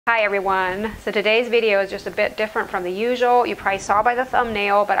Hi everyone, so today's video is just a bit different from the usual. You probably saw by the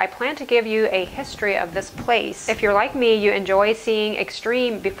thumbnail, but I plan to give you a history of this place. If you're like me, you enjoy seeing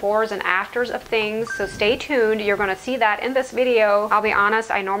extreme befores and afters of things, so stay tuned. You're going to see that in this video. I'll be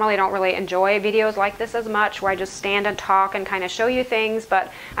honest, I normally don't really enjoy videos like this as much, where I just stand and talk and kind of show you things,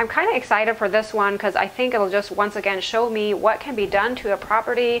 but I'm kind of excited for this one because I think it'll just once again show me what can be done to a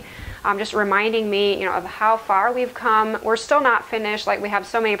property. Just reminding me, of how far we've come. We're still not finished. Like, we have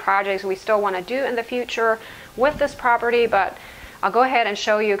so many projects we still want to do in the future with this property, but I'll go ahead and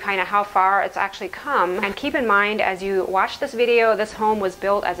show you kind of how far it's actually come. And keep in mind, as you watch this video, this home was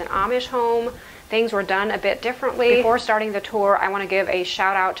built as an Amish home. Things were done a bit differently. Before starting the tour, I want to give a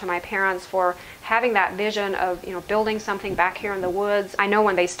shout out to my parents for having that vision of, building something back here in the woods. I know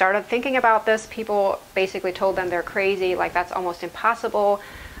when they started thinking about this, people basically told them they're crazy, like that's almost impossible.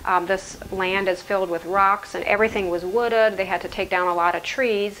 This land is filled with rocks and everything was wooded. They had to take down a lot of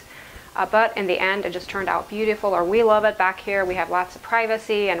trees, but in the end it just turned out beautiful, or we love it back here. We have lots of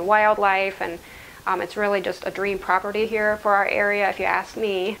privacy and wildlife, and it's really just a dream property here for our area if you ask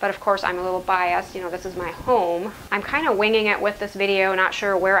me. But of course I'm a little biased, this is my home. I'm kind of winging it with this video, not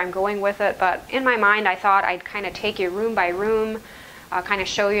sure where I'm going with it, but in my mind I thought I'd kind of take you room by room, kind of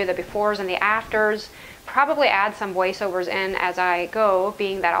show you the befores and the afters. Probably add some voiceovers in as I go,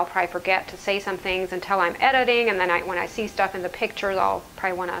 being that I'll probably forget to say some things until I'm editing, and then when I see stuff in the pictures, I'll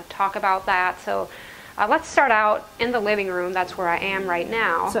probably want to talk about that. So let's start out in the living room. That's where I am right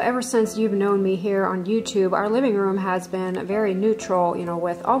now. So ever since you've known me here on YouTube, our living room has been very neutral,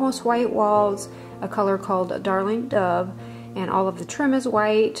 with almost white walls, a color called Darling Dove, and all of the trim is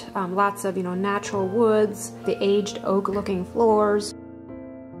white, lots of natural woods, the aged oak looking floors.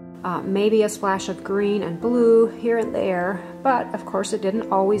 Maybe a splash of green and blue here and there, but of course it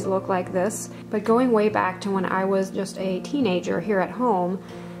didn't always look like this. But going way back to when I was just a teenager here at home,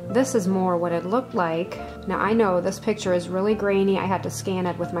 this is more what it looked like. Now I know this picture is really grainy, I had to scan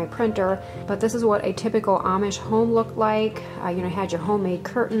it with my printer, but this is what a typical Amish home looked like. You had your homemade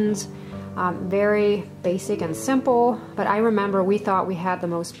curtains, very basic and simple, but I remember we thought we had the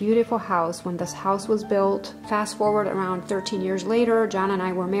most beautiful house when this house was built. Fast forward around 13 years later, John and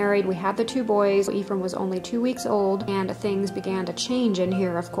I were married, we had the 2 boys. Ephraim was only 2 weeks old, and things began to change in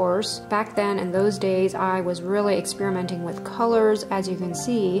here, of course. Back then, in those days, I was really experimenting with colors. As you can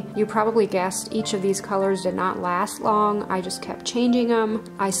see, you probably guessed each of these colors did not last long. I just kept changing them.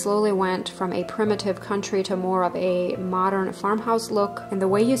 I slowly went from a primitive country to more of a modern farmhouse look, and the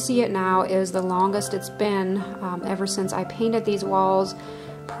way you see it now is the longest it's been ever since I painted these walls,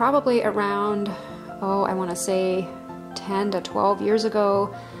 probably around, I want to say 10 to 12 years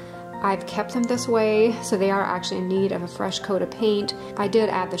ago. I've kept them this way, so they are actually in need of a fresh coat of paint. I did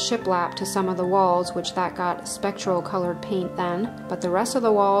add the shiplap to some of the walls, which that got spectral colored paint then, but the rest of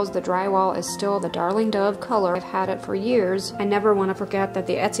the walls, the drywall is still the Darling Dove color. I've had it for years. I never want to forget that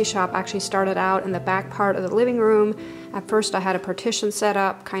the Etsy shop actually started out in the back part of the living room. At first I had a partition set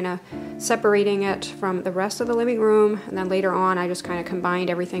up, kind of separating it from the rest of the living room, and then later on I just kind of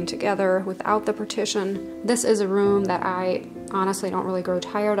combined everything together without the partition. This is a room that I honestly don't really grow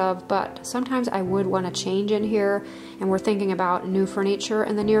tired of, but sometimes I would want to change in here, and we're thinking about new furniture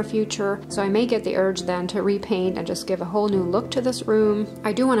in the near future, so I may get the urge then to repaint and just give a whole new look to this room.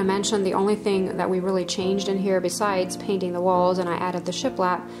 I do want to mention the only thing that we really changed in here besides painting the walls and I added the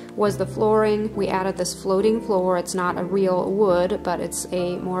shiplap was the flooring. We added this floating floor. It's not a real wood, but it's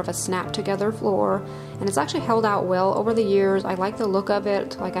more of a snap together floor, and it's actually held out well over the years. I like the look of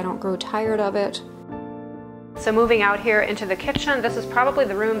it, like I don't grow tired of it. So moving out here into the kitchen, this is probably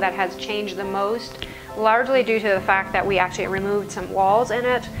the room that has changed the most, largely due to the fact that we actually removed some walls in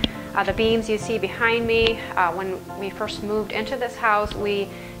it. The beams you see behind me, when we first moved into this house, we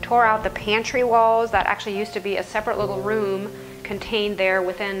tore out the pantry walls. That actually used to be a separate little room contained there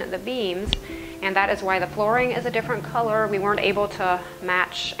within the beams, and that is why the flooring is a different color. We weren't able to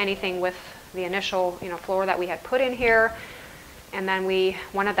match anything with the initial floor that we had put in here. And then we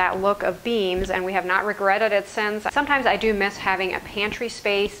wanted that look of beams, and we have not regretted it since. Sometimes I do miss having a pantry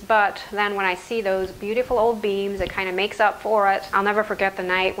space, but then when I see those beautiful old beams, it kind of makes up for it. I'll never forget the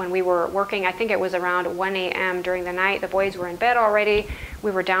night when we were working. I think it was around 1 a.m. during the night. The boys were in bed already.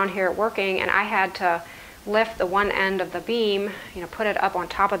 We were down here working, and I had to lift the one end of the beam, put it up on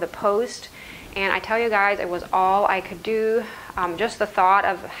top of the post. And I tell you guys, it was all I could do. Just the thought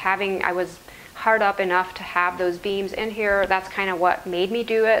of I was hard up enough to have those beams in here, that's kind of what made me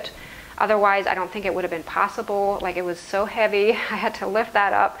do it. Otherwise, I don't think it would have been possible. Like, it was so heavy. I had to lift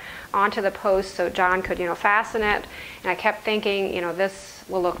that up onto the post so John could, fasten it. And I kept thinking, this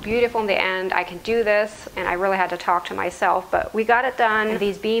will look beautiful in the end. I can do this, and I really had to talk to myself, but we got it done. And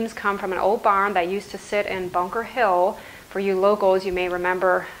these beams come from an old barn that used to sit in Bunker Hill. For you locals, you may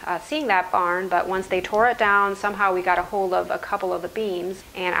remember seeing that barn, but once they tore it down, somehow we got a hold of a couple of the beams,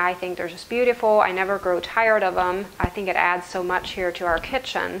 and I think they're just beautiful. I never grow tired of them. I think it adds so much here to our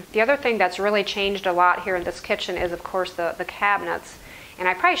kitchen. The other thing that's really changed a lot here in this kitchen is, of course, the cabinets. And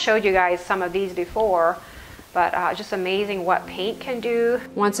I probably showed you guys some of these before, but just amazing what paint can do.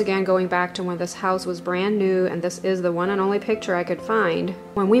 Once again, going back to when this house was brand new, and this is the one and only picture I could find.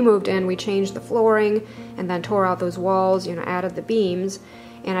 When we moved in, we changed the flooring and then tore out those walls, you know, added the beams.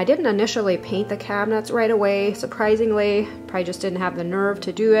 And I didn't initially paint the cabinets right away, surprisingly. Probably just didn't have the nerve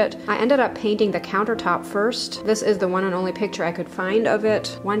to do it. I ended up painting the countertop first. This is the one and only picture I could find of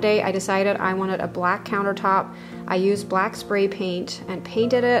it. One day I decided I wanted a black countertop. I used black spray paint and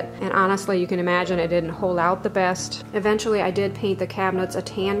painted it, and honestly, you can imagine it didn't hold out the best. Eventually, I did paint the cabinets a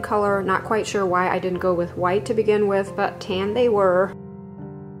tan color. Not quite sure why I didn't go with white to begin with, but tan they were.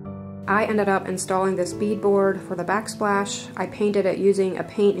 I ended up installing this beadboard for the backsplash. I painted it using a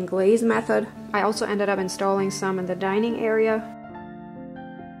paint and glaze method. I also ended up installing some in the dining area.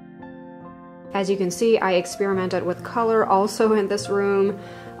 As you can see, I experimented with color also in this room.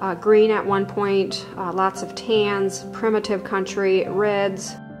 Green at one point, lots of tans, primitive country,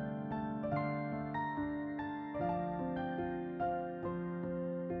 reds.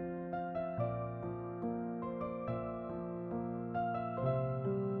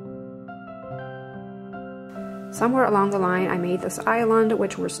 Somewhere along the line, I made this island,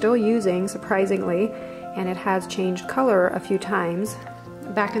 which we're still using, surprisingly, and it has changed color a few times.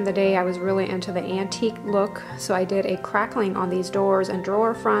 Back in the day, I was really into the antique look, so I did a crackling on these doors and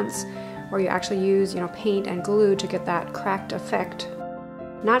drawer fronts where you actually use, paint and glue to get that cracked effect.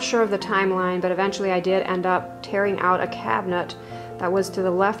 Not sure of the timeline, but eventually I did end up tearing out a cabinet that was to the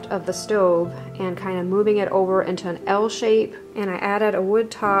left of the stove and kind of moving it over into an L shape, and I added a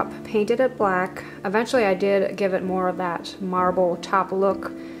wood top, painted it black. Eventually I did give it more of that marble top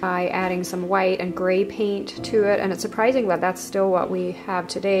look by adding some white and gray paint to it, and it's surprising that that's still what we have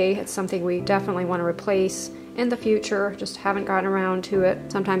today. It's something we definitely want to replace in the future, just haven't gotten around to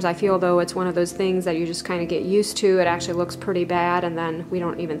it. Sometimes I feel though it's one of those things that you just kind of get used to. It actually looks pretty bad and then we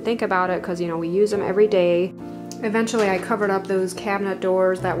don't even think about it because we use them every day. Eventually I covered up those cabinet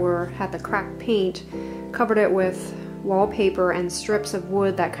doors that had the cracked paint, covered it with wallpaper and strips of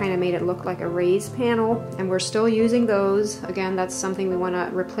wood that kind of made it look like a raised panel, and we're still using those. Again, that's something we want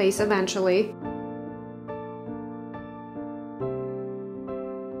to replace eventually.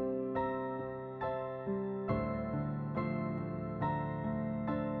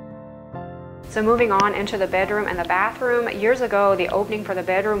 So moving on into the bedroom and the bathroom, years ago the opening for the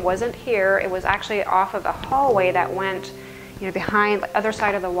bedroom wasn't here. It was actually off of the hallway that went behind the other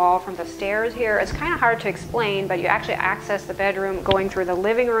side of the wall from the stairs here. It's kind of hard to explain, but you actually access the bedroom going through the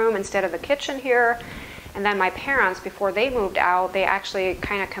living room instead of the kitchen here. And then my parents, before they moved out, they actually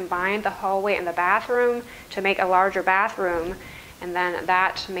kind of combined the hallway and the bathroom to make a larger bathroom. And then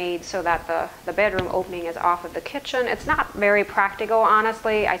that made so that the bedroom opening is off of the kitchen. It's not very practical,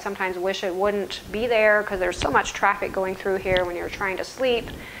 honestly. I sometimes wish it wouldn't be there because there's so much traffic going through here when you're trying to sleep.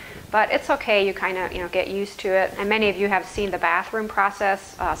 But it's okay, you kind of get used to it. And many of you have seen the bathroom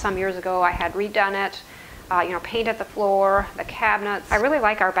process. Some years ago I had redone it, painted the floor, the cabinets. I really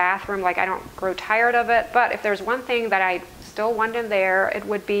like our bathroom, I don't grow tired of it. But if there's one thing that I still want in there, it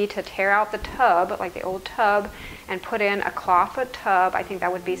would be to tear out the tub, like the old tub, and put in a clawfoot tub. I think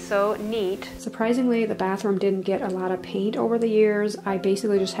that would be so neat. Surprisingly, the bathroom didn't get a lot of paint over the years. I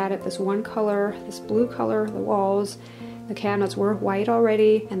basically just had it this one color, this blue color, the walls. The cabinets were white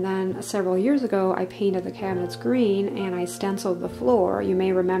already, and then several years ago I painted the cabinets green and I stenciled the floor. You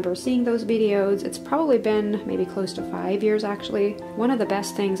may remember seeing those videos. It's probably been maybe close to 5 years actually. One of the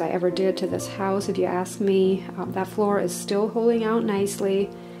best things I ever did to this house, if you ask me. That floor is still holding out nicely.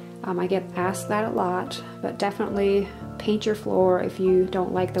 I get asked that a lot, but definitely paint your floor if you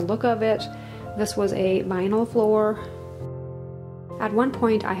don't like the look of it. This was a vinyl floor. At one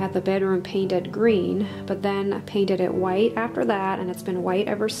point I had the bedroom painted green, but then painted it white after that, and it's been white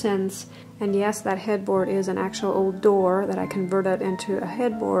ever since. And yes, that headboard is an actual old door that I converted into a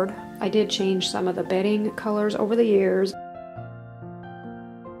headboard. I did change some of the bedding colors over the years.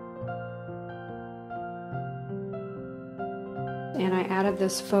 And I added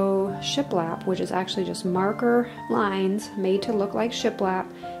this faux shiplap, which is actually just marker lines made to look like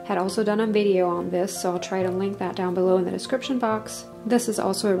shiplap. Had also done a video on this, so I'll try to link that down below in the description box. This is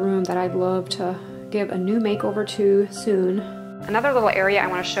also a room that I'd love to give a new makeover to soon. Another little area I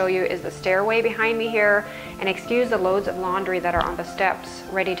want to show you is the stairway behind me here, and excuse the loads of laundry that are on the steps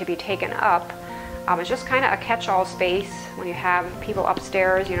ready to be taken up. It's just kind of a catch-all space. When you have people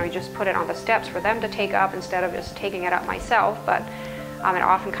upstairs, you know, you just put it on the steps for them to take up instead of just taking it up myself. But it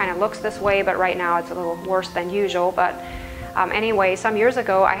often kind of looks this way, but right now it's a little worse than usual. But anyway, some years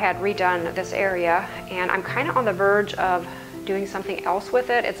ago I had redone this area, and I'm kind of on the verge of doing something else with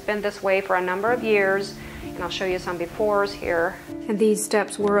it. It's been this way for a number of years, and I'll show you some befores here. And these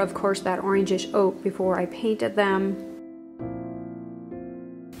steps were, of course, that orangish oak before I painted them.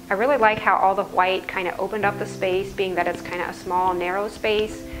 I really like how all the white kind of opened up the space, being that it's kind of a small, narrow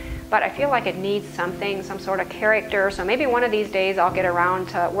space. But I feel like it needs something, some sort of character. So maybe one of these days I'll get around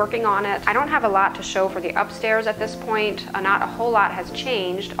to working on it. I don't have a lot to show for the upstairs at this point. Not a whole lot has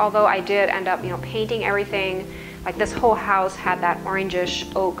changed, although I did end up, you know, painting everything. Like this whole house had that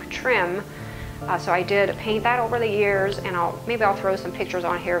orangish oak trim. So I did paint that over the years, and maybe I'll throw some pictures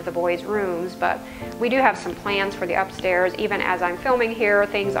on here of the boys' rooms, but we do have some plans for the upstairs. Even as I'm filming here,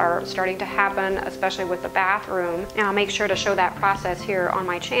 things are starting to happen, especially with the bathroom, and I'll make sure to show that process here on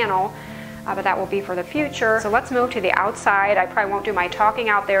my channel, but that will be for the future. So let's move to the outside. I probably won't do my talking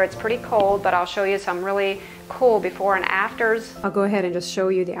out there, it's pretty cold, but I'll show you some really cool before and afters. I'll go ahead and just show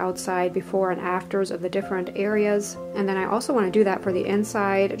you the outside before and afters of the different areas, and then I also want to do that for the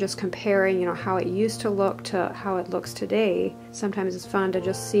inside, just comparing, you know, how it used to look to how it looks today. Sometimes it's fun to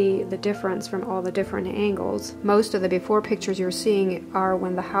just see the difference from all the different angles. Most of the before pictures you're seeing are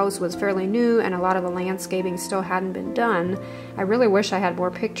when the house was fairly new and a lot of the landscaping still hadn't been done. I really wish I had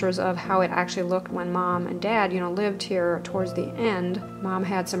more pictures of how it actually looked when Mom and Dad, you know, lived here towards the end. Mom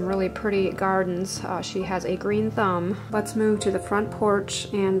had some really pretty gardens. She has a green thumb. Let's move to the front porch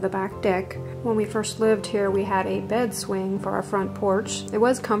and the back deck. When we first lived here, we had a bed swing for our front porch. It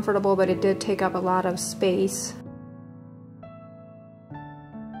was comfortable, but it did take up a lot of space.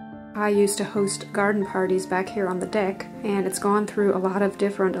 I used to host garden parties back here on the deck, and it's gone through a lot of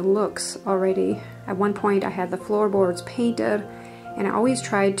different looks already. At one point I had the floorboards painted, and I always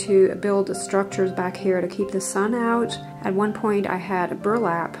tried to build the structures back here to keep the sun out. At one point I had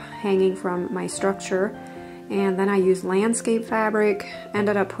burlap hanging from my structure, and then I used landscape fabric,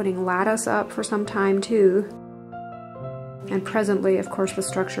 ended up putting lattice up for some time too. And presently, of course, the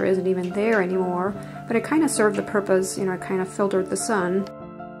structure isn't even there anymore, but it kind of served the purpose, you know, it kind of filtered the sun.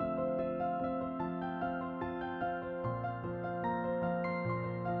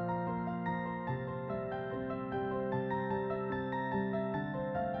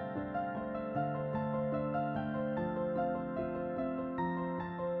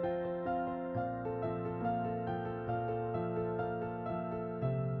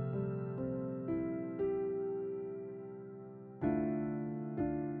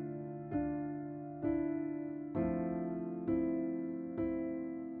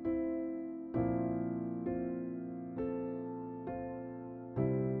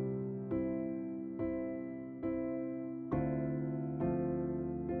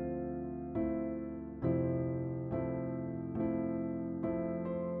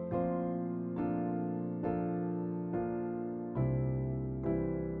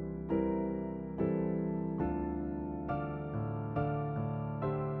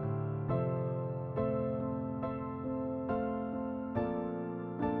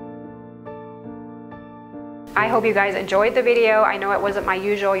 I hope you guys enjoyed the video. I know it wasn't my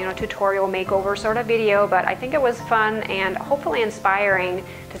usual, you know, tutorial makeover sort of video, but I think it was fun and hopefully inspiring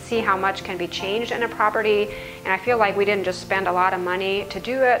to see how much can be changed in a property. And I feel like we didn't just spend a lot of money to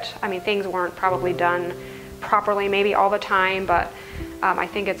do it. I mean, things weren't probably done properly maybe all the time, but I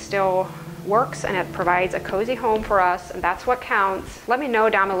think it still works and it provides a cozy home for us, and that's what counts. Let me know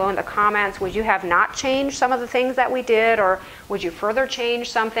down below in the comments, would you have not changed some of the things that we did, or would you further change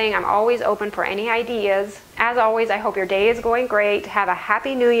something? I'm always open for any ideas. As always, I hope your day is going great. Have a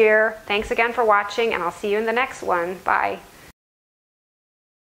happy new year. Thanks again for watching, and I'll see you in the next one. Bye.